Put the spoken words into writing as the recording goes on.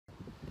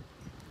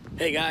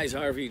Hey guys,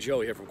 RV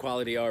Joe here from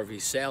Quality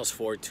RV Sales,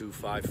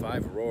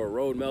 4255 Aurora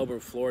Road, Melbourne,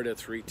 Florida,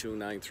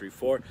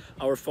 32934.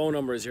 Our phone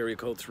number is area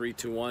code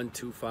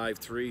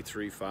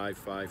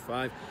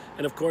 321-253-3555.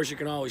 And of course, you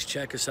can always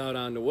check us out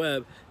on the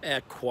web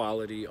at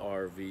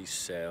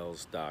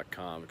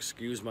qualityrvsales.com.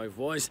 Excuse my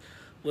voice,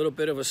 a little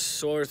bit of a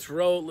sore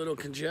throat, a little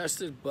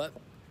congested, but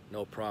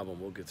no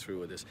problem, we'll get through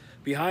with this.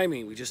 Behind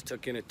me, we just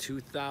took in a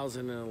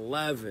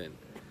 2011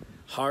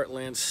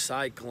 Heartland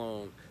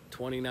Cyclone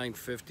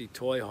 2950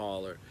 toy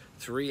hauler.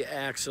 3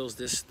 axles.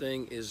 This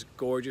thing is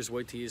gorgeous.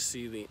 Wait till you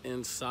see the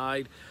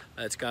inside.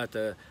 It's got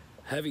the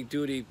heavy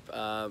duty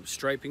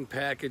striping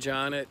package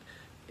on it.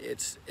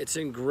 It's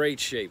in great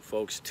shape,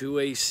 folks. 2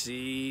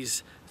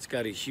 ACs. It's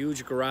got a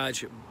huge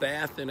garage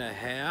bath and a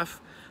half.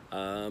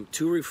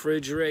 2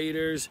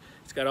 refrigerators.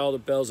 It's got all the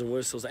bells and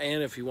whistles,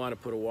 and if you want to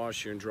put a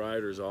washer and dryer,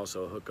 there's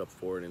also a hookup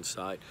for it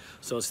inside.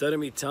 So instead of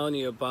me telling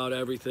you about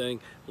everything,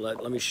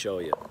 let me show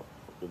you.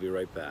 We'll be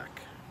right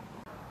back.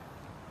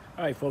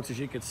 All right, folks, as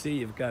you can see,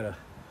 you've got a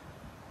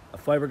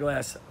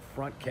fiberglass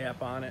front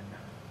cap on it.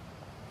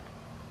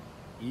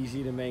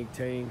 Easy to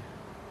maintain.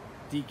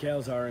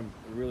 Decals are in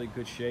really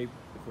good shape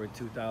for a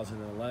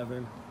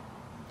 2011.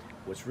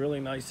 What's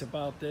really nice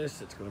about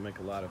this, it's going to make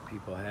a lot of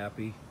people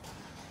happy.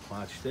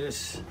 Watch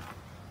this.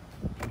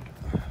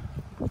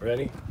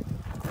 Ready?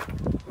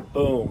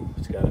 Boom.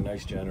 It's got a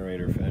nice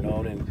generator for an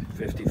Onan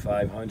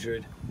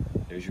 5500.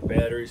 There's your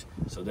batteries.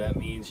 So that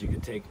means you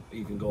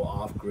can go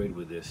off grid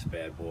with this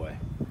bad boy.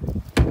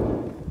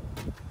 Go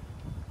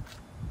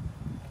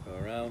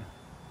around.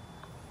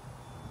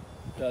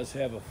 It does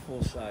have a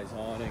full-size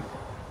awning,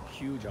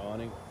 huge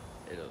awning.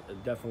 It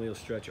definitely will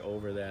stretch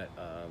over that.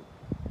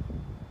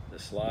 The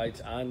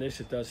slides on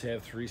this, it does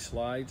have 3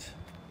 slides.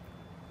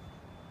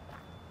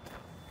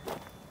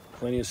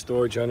 Plenty of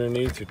storage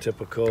underneath, your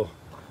typical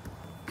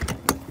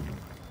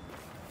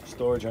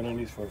storage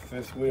underneath for a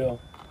 5th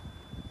wheel.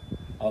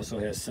 Also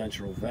has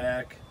central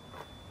vac.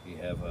 You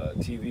have a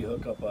TV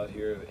hookup out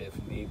here if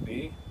need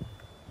be.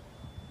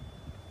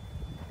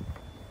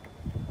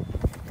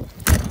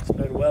 It's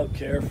been well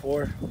cared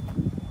for.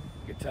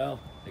 You can tell,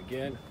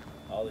 again,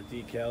 all the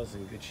decals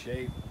in good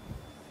shape.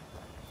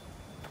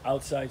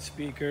 Outside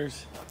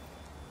speakers.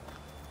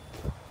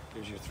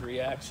 Here's your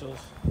 3 axles.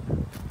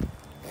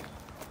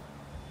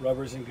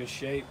 Rubber's in good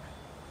shape.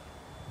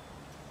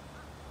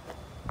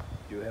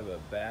 You have a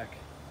back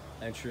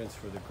entrance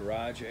for the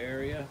garage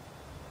area.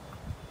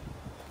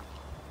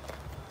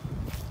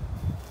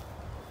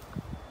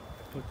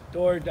 Put the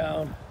door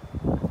down,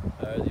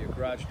 your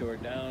garage door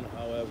down.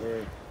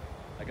 However,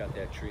 I got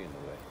that tree in the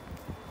way.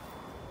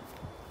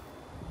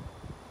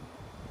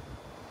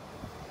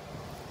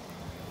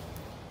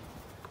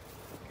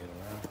 Get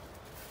around.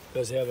 It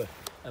does have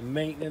a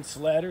maintenance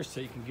ladder so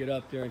you can get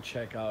up there and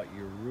check out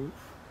your roof,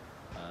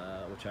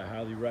 which I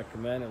highly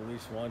recommend. At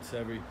least once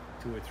every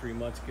 2 or 3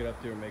 months, get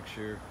up there and make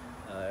sure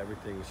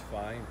everything is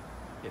fine.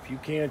 If you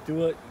can't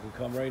do it, you can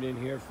come right in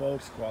here,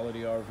 folks.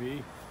 Quality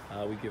RV.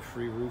 We give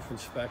free roof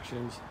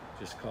inspections.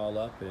 Just call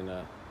up and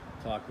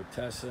talk with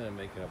Tessa and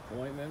make an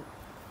appointment.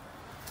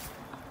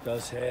 It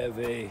does have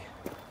a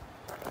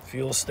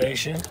fuel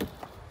station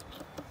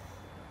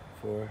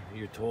for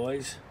your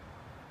toys.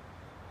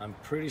 I'm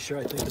pretty sure,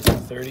 I think it's a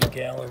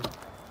 30-gallon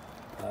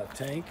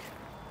tank.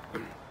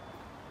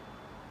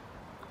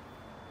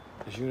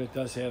 This unit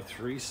does have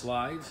 3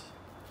 slides.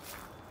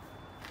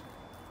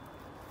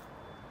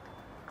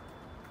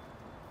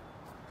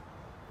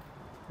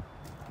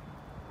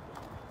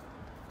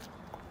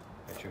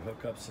 Got your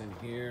hookups in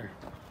here.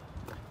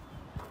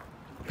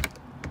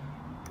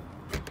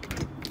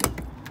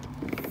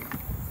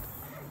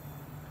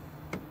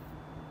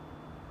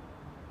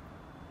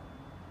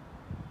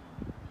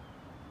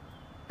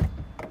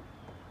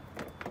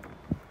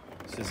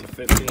 This is a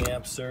 50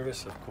 amp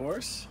service, of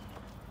course.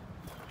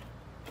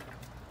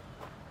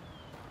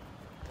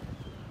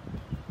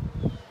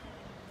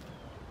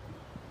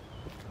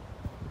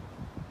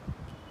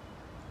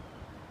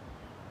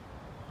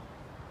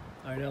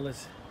 All right, now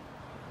let's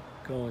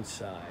go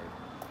inside.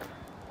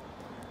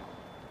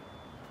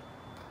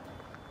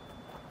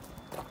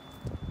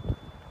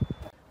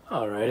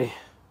 Alrighty,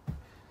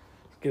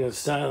 get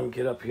inside. Let me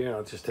get up here.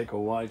 I'll just take a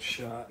wide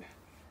shot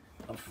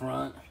up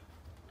front.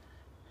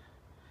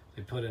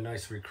 They put a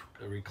nice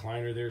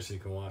recliner there so you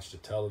can watch the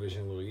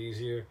television a little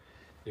easier.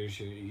 There's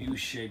your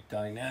U-shaped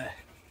dinette.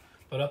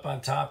 But up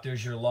on top,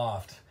 there's your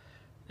loft.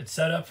 It's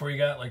set up where you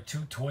got like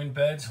 2 twin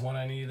beds, one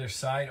on either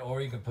side, or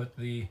you can put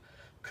the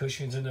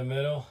cushions in the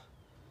middle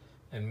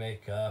and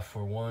make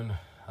for one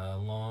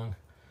long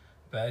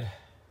bed.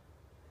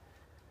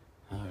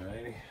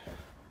 Alrighty.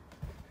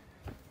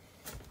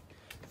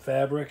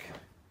 Fabric,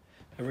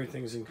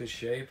 everything's in good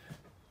shape.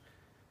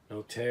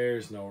 No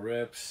tears, no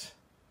rips.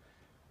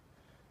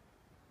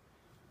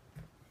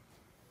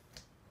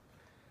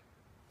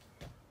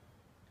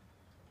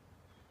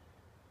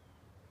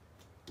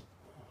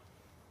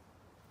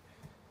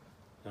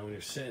 Now when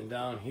you're sitting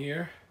down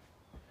here,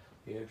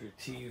 you have your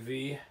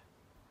TV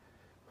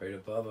right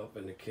above up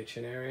in the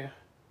kitchen area.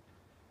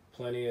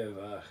 Plenty of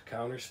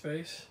counter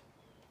space.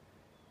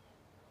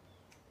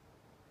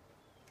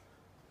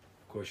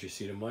 course, you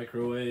see the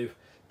microwave.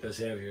 It does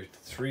have your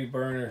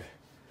 3-burner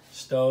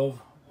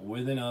stove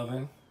with an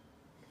oven,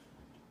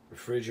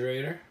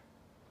 refrigerator,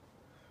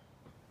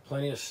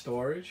 plenty of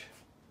storage.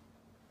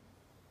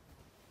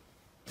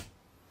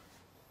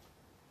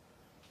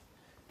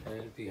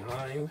 And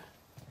behind,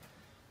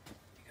 you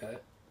got a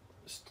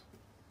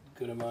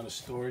good amount of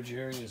storage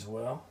area as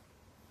well.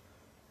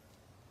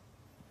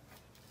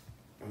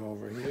 And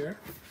over here,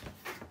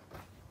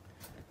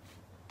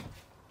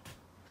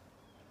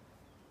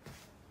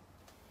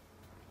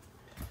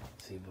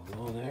 see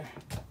below there.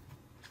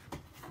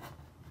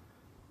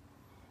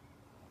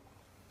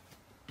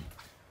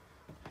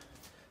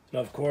 Now,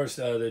 of course,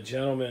 the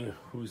gentleman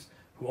who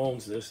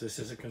owns this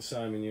is a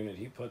consignment unit.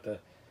 He put the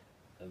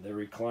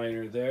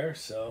recliner there,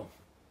 so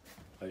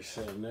I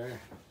sit in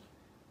there,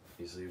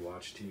 easily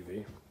watch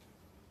TV.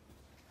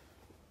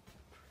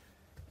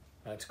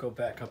 Let's go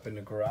back up in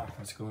the garage.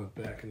 Let's go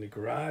back in the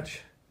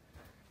garage.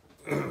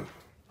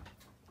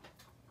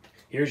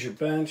 Here's your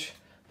bench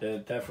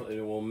that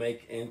definitely will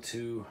make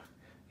into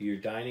your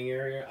dining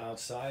area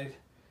outside.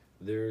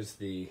 There's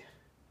the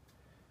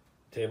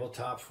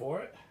tabletop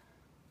for it.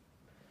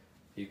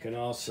 You can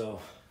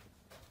also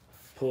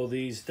pull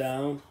these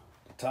down,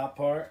 the top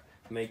part,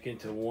 make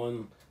into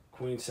one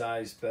queen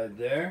size bed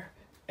there,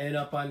 and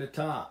up on the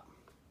top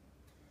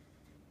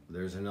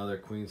there's another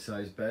queen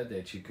size bed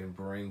that you can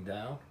bring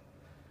down.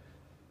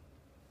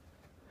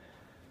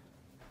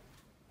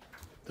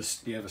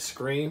 You have a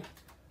screen,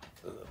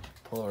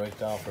 pull it right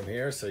down from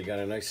here, so you got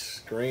a nice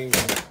screen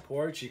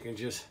porch. You can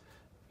just,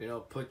 you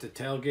know, put the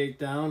tailgate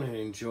down and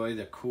enjoy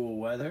the cool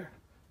weather.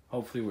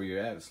 Hopefully where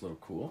you're at it's a little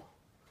cool.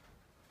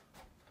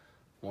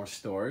 More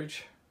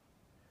storage.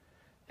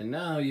 And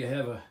now you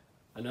have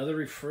another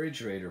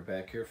refrigerator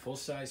back here,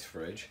 full-size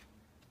fridge,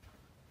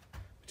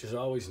 which is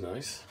always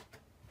nice.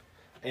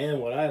 And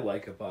what I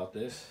like about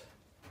this,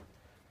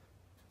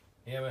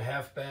 you have a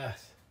half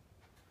bath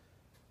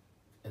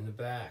in the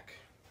back.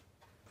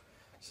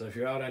 So if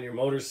you're out on your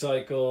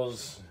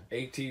motorcycles,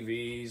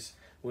 ATVs,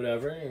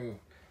 whatever, and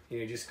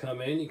you just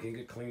come in, you can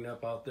get cleaned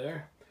up out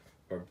there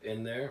or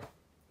in there.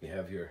 You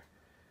have your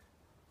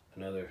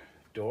another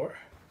door.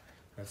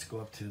 Let's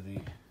go up to the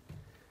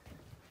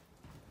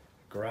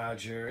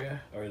garage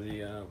area or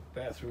the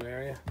bathroom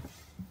area.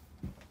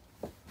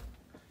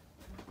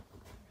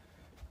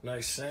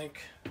 Nice sink,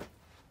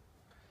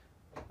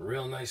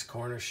 real nice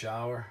corner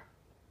shower.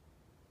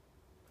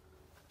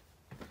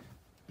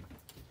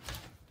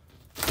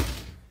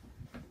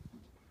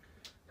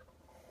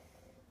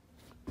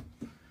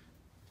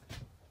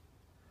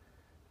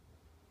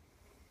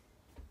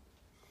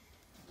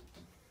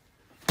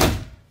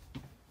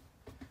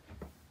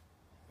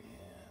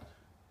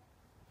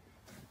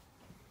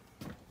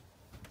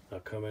 Now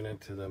coming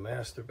into the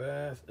master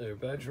bath, or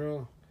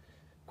bedroom,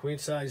 queen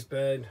size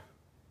bed,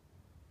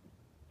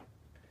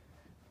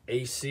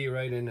 AC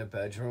right in the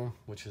bedroom,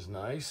 which is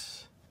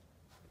nice.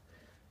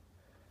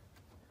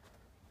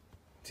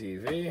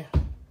 TV.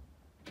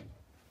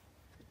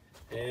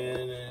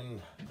 And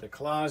in the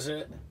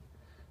closet,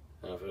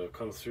 I don't know if it'll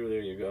come through,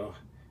 there you go.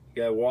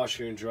 You got a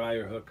washer and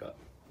dryer hookup.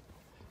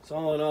 So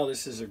all in all,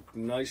 this is a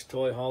nice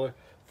toy hauler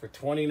for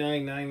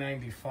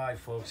 $29,995,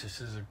 folks.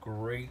 This is a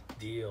great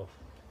deal.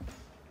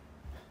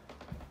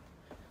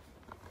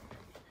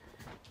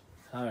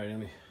 All right, let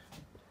me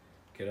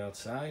get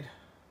outside.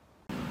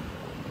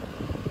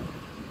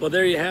 Well,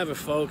 there you have it,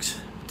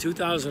 folks.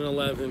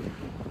 2011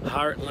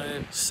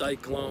 Heartland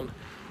Cyclone,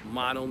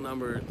 model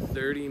number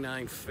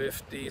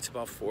 3950. It's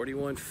about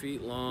 41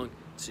 feet long.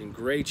 It's in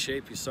great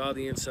shape. You saw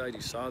the inside,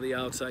 you saw the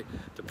outside.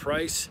 The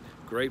price,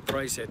 great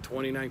price at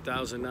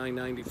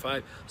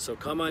 $29,995. So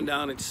come on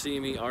down and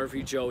see me,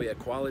 RV Joey, at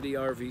Quality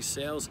RV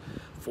Sales,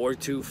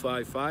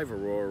 4255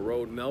 Aurora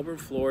Road, Melbourne,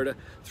 Florida,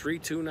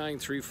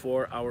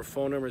 32934. Our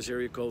phone number is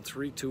area code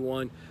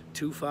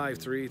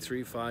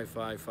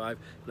 321-253-3555.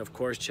 And of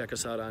course, check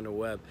us out on the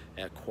web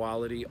at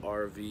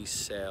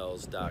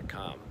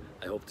qualityrvsales.com.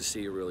 I hope to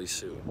see you really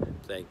soon.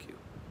 Thank you.